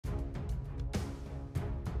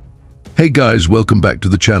Hey guys, welcome back to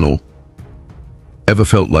the channel. Ever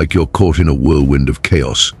felt like you're caught in a whirlwind of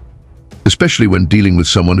chaos? Especially when dealing with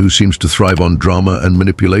someone who seems to thrive on drama and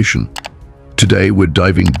manipulation. Today we're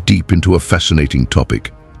diving deep into a fascinating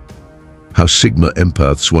topic. How Sigma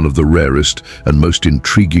Empaths, one of the rarest and most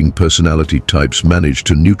intriguing personality types, manage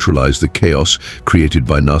to neutralize the chaos created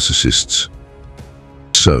by narcissists.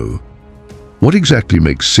 So, what exactly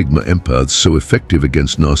makes Sigma Empaths so effective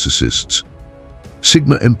against narcissists?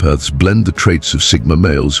 Sigma Empaths blend the traits of Sigma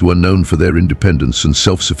males who are known for their independence and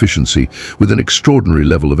self-sufficiency with an extraordinary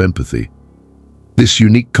level of empathy. This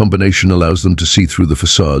unique combination allows them to see through the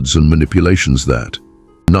facades and manipulations that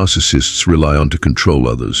narcissists rely on to control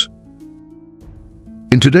others.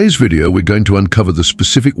 In today's video, we're going to uncover the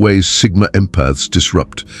specific ways Sigma Empaths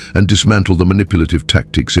disrupt and dismantle the manipulative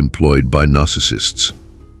tactics employed by narcissists.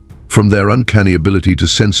 From their uncanny ability to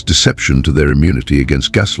sense deception to their immunity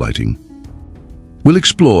against gaslighting. We'll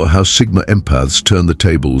explore how Sigma Empaths turn the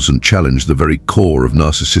tables and challenge the very core of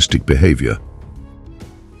narcissistic behavior.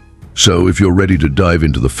 So, if you're ready to dive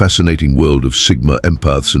into the fascinating world of Sigma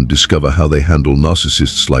Empaths and discover how they handle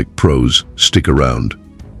narcissists like pros, stick around.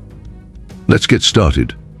 Let's get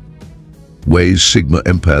started. Ways Sigma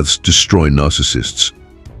Empaths destroy narcissists.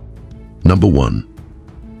 Number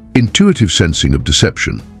 1. Intuitive sensing of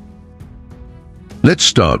deception. Let's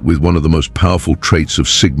start with one of the most powerful traits of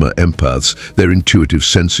Sigma Empaths, their intuitive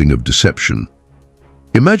sensing of deception.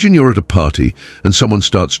 Imagine you're at a party and someone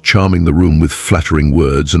starts charming the room with flattering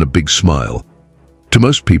words and a big smile. To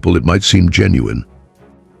most people, it might seem genuine.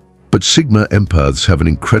 But Sigma Empaths have an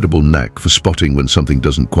incredible knack for spotting when something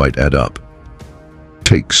doesn't quite add up.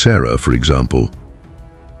 Take Sarah, for example.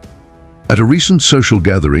 At a recent social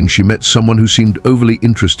gathering, she met someone who seemed overly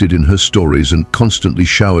interested in her stories and constantly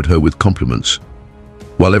showered her with compliments.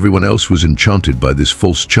 While everyone else was enchanted by this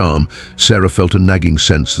false charm, Sarah felt a nagging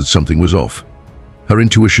sense that something was off. Her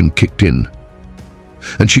intuition kicked in,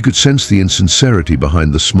 and she could sense the insincerity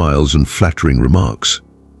behind the smiles and flattering remarks.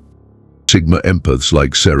 Sigma Empaths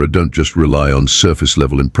like Sarah don't just rely on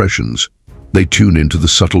surface-level impressions. They tune into the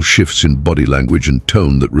subtle shifts in body language and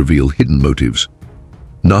tone that reveal hidden motives.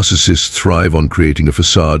 Narcissists thrive on creating a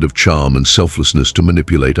facade of charm and selflessness to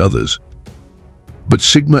manipulate others. But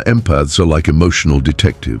Sigma Empaths are like emotional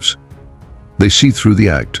detectives. They see through the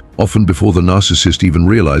act, often before the narcissist even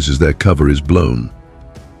realizes their cover is blown.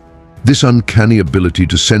 This uncanny ability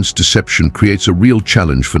to sense deception creates a real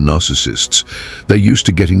challenge for narcissists. They're used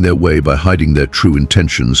to getting their way by hiding their true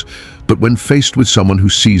intentions, but when faced with someone who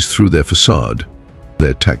sees through their facade,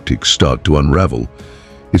 their tactics start to unravel.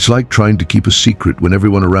 It's like trying to keep a secret when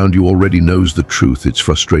everyone around you already knows the truth. It's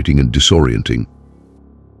frustrating and disorienting.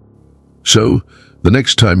 So, the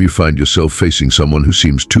next time you find yourself facing someone who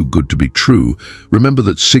seems too good to be true, remember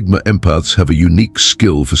that Sigma Empaths have a unique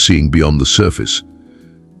skill for seeing beyond the surface.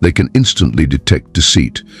 They can instantly detect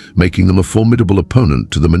deceit, making them a formidable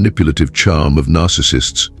opponent to the manipulative charm of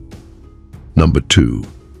narcissists. Number 2.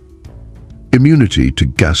 Immunity to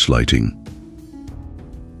gaslighting.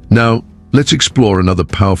 Now, let's explore another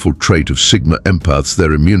powerful trait of Sigma Empaths,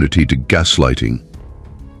 their immunity to gaslighting.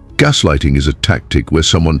 Gaslighting is a tactic where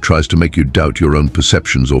someone tries to make you doubt your own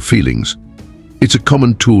perceptions or feelings. It's a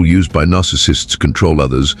common tool used by narcissists to control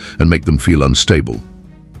others and make them feel unstable.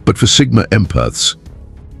 But for Sigma Empaths,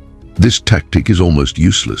 this tactic is almost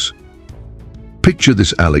useless. Picture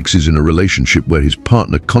this: Alex is in a relationship where his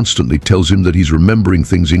partner constantly tells him that he's remembering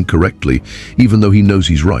things incorrectly, even though he knows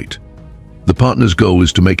he's right. The partner's goal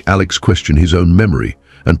is to make Alex question his own memory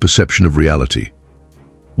and perception of reality.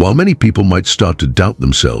 While many people might start to doubt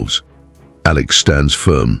themselves, Alex stands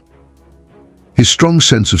firm. His strong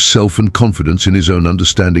sense of self and confidence in his own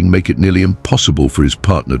understanding make it nearly impossible for his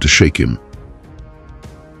partner to shake him.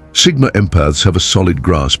 Sigma Empaths have a solid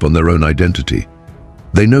grasp on their own identity.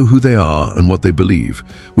 They know who they are and what they believe,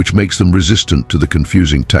 which makes them resistant to the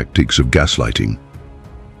confusing tactics of gaslighting.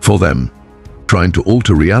 For them, trying to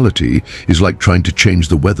alter reality is like trying to change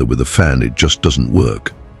the weather with a fan. It just doesn't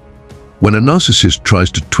work. When a narcissist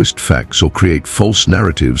tries to twist facts or create false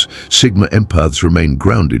narratives, Sigma Empaths remain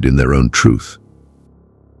grounded in their own truth.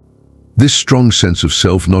 This strong sense of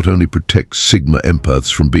self not only protects Sigma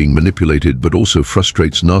Empaths from being manipulated, but also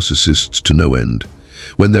frustrates narcissists to no end.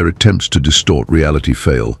 When their attempts to distort reality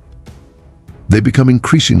fail, they become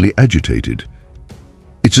increasingly agitated.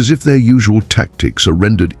 It's as if their usual tactics are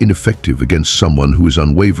rendered ineffective against someone who is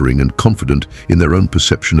unwavering and confident in their own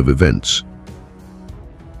perception of events.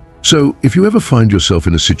 So, if you ever find yourself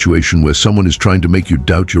in a situation where someone is trying to make you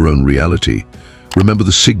doubt your own reality, remember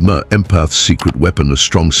the Sigma Empath's secret weapon: a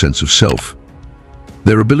strong sense of self.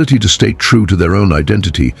 Their ability to stay true to their own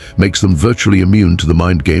identity makes them virtually immune to the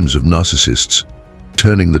mind games of narcissists,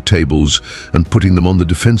 turning the tables and putting them on the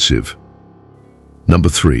defensive. Number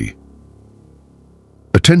 3.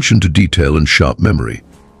 Attention to detail and sharp memory.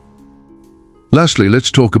 Lastly,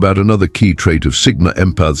 let's talk about another key trait of Sigma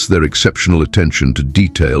Empaths, their exceptional attention to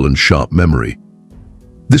detail and sharp memory.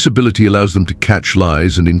 This ability allows them to catch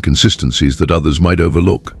lies and inconsistencies that others might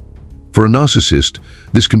overlook. For a narcissist,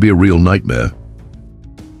 this can be a real nightmare.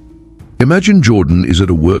 Imagine Jordan is at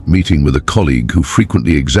a work meeting with a colleague who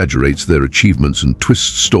frequently exaggerates their achievements and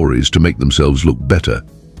twists stories to make themselves look better.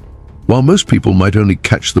 While most people might only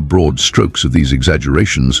catch the broad strokes of these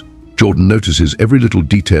exaggerations, Jordan notices every little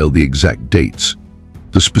detail, the exact dates,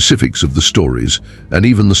 the specifics of the stories, and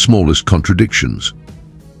even the smallest contradictions.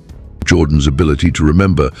 Jordan's ability to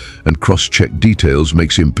remember and cross-check details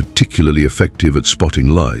makes him particularly effective at spotting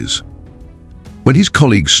lies. When his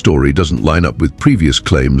colleague's story doesn't line up with previous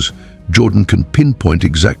claims, Jordan can pinpoint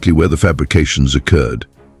exactly where the fabrications occurred.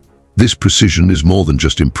 This precision is more than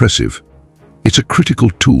just impressive. It's a critical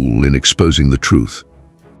tool in exposing the truth.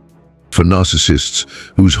 For narcissists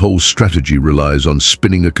whose whole strategy relies on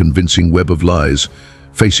spinning a convincing web of lies,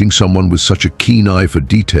 facing someone with such a keen eye for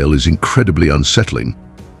detail is incredibly unsettling.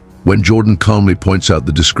 When Jordan calmly points out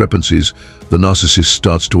the discrepancies, the narcissist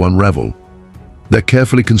starts to unravel. Their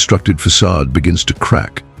carefully constructed facade begins to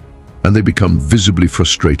crack, and they become visibly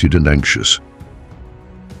frustrated and anxious.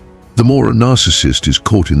 The more a narcissist is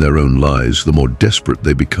caught in their own lies, the more desperate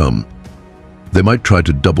they become. They might try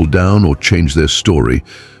to double down or change their story,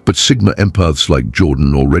 but Sigma Empaths like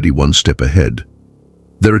Jordan are already one step ahead.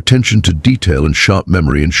 Their attention to detail and sharp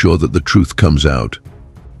memory ensure that the truth comes out,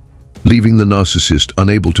 leaving the narcissist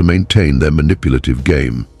unable to maintain their manipulative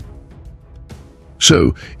game.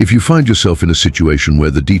 So, if you find yourself in a situation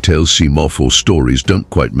where the details seem off or stories don't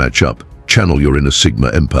quite match up, channel your inner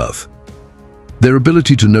Sigma Empath. Their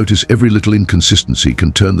ability to notice every little inconsistency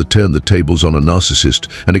can turn the tables on a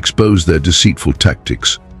narcissist and expose their deceitful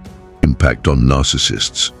tactics. Impact on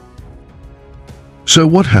narcissists. So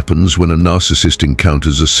what happens when a narcissist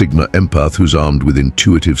encounters a Sigma Empath who's armed with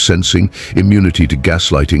intuitive sensing, immunity to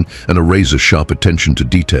gaslighting, and a razor-sharp attention to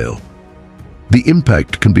detail? The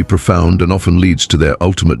impact can be profound and often leads to their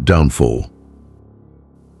ultimate downfall.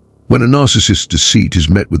 When a narcissist's deceit is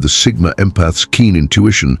met with the Sigma Empath's keen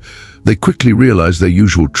intuition, they quickly realize their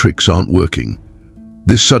usual tricks aren't working.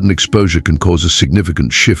 This sudden exposure can cause a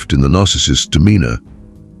significant shift in the narcissist's demeanor.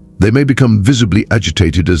 They may become visibly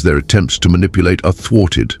agitated as their attempts to manipulate are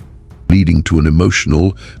thwarted, leading to an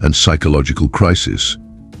emotional and psychological crisis.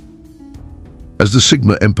 As the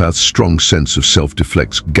Sigma Empath's strong sense of self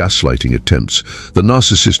deflects gaslighting attempts, the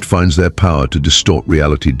narcissist finds their power to distort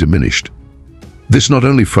reality diminished. This not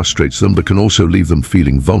only frustrates them, but can also leave them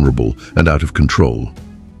feeling vulnerable and out of control.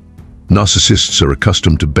 Narcissists are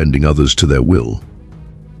accustomed to bending others to their will.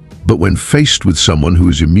 But when faced with someone who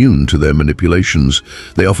is immune to their manipulations,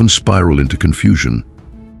 they often spiral into confusion.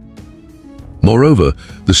 Moreover,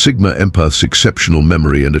 the Sigma Empath's exceptional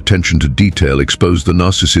memory and attention to detail expose the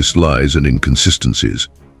narcissist's lies and inconsistencies.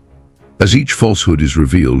 As each falsehood is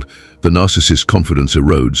revealed, the narcissist's confidence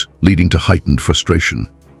erodes, leading to heightened frustration.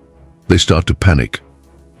 They start to panic,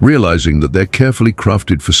 realizing that their carefully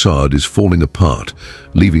crafted facade is falling apart,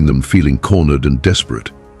 leaving them feeling cornered and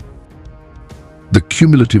desperate. The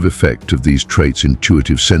cumulative effect of these traits,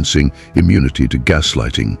 intuitive sensing, immunity to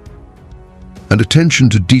gaslighting, and attention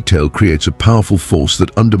to detail, creates a powerful force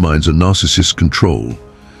that undermines a narcissist's control.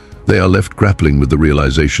 They are left grappling with the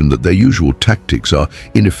realization that their usual tactics are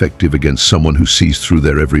ineffective against someone who sees through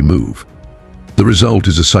their every move. The result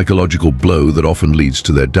is a psychological blow that often leads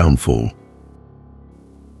to their downfall.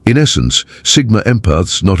 In essence, Sigma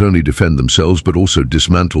Empaths not only defend themselves but also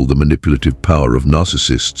dismantle the manipulative power of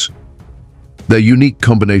narcissists. Their unique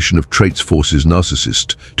combination of traits forces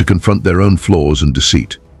narcissists to confront their own flaws and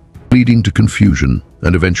deceit, leading to confusion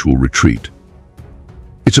and eventual retreat.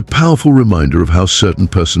 It's a powerful reminder of how certain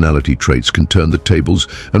personality traits can turn the tables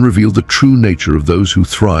and reveal the true nature of those who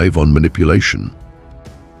thrive on manipulation.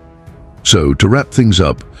 So, to wrap things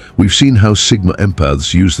up, we've seen how Sigma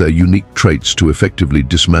Empaths use their unique traits to effectively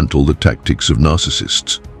dismantle the tactics of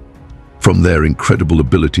narcissists. From their incredible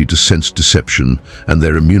ability to sense deception and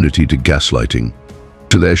their immunity to gaslighting,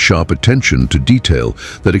 to their sharp attention to detail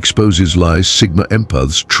that exposes lies, Sigma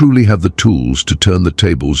Empaths truly have the tools to turn the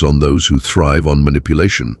tables on those who thrive on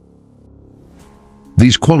manipulation.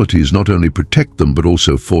 These qualities not only protect them but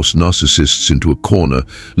also force narcissists into a corner,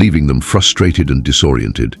 leaving them frustrated and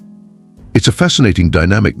disoriented. It's a fascinating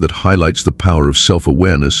dynamic that highlights the power of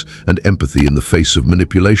self-awareness and empathy in the face of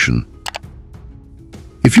manipulation.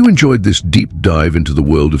 If you enjoyed this deep dive into the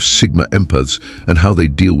world of Sigma Empaths and how they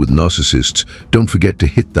deal with narcissists, don't forget to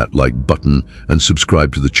hit that like button and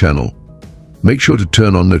subscribe to the channel. Make sure to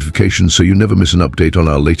turn on notifications so you never miss an update on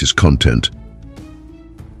our latest content.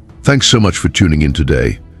 Thanks so much for tuning in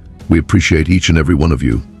today. We appreciate each and every one of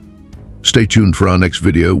you. Stay tuned for our next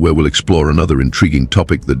video where we'll explore another intriguing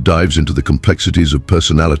topic that dives into the complexities of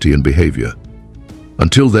personality and behavior.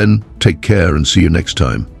 Until then, take care and see you next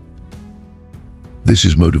time. This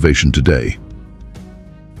is Motivation Today.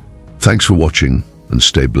 Thanks for watching and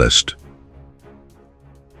stay blessed.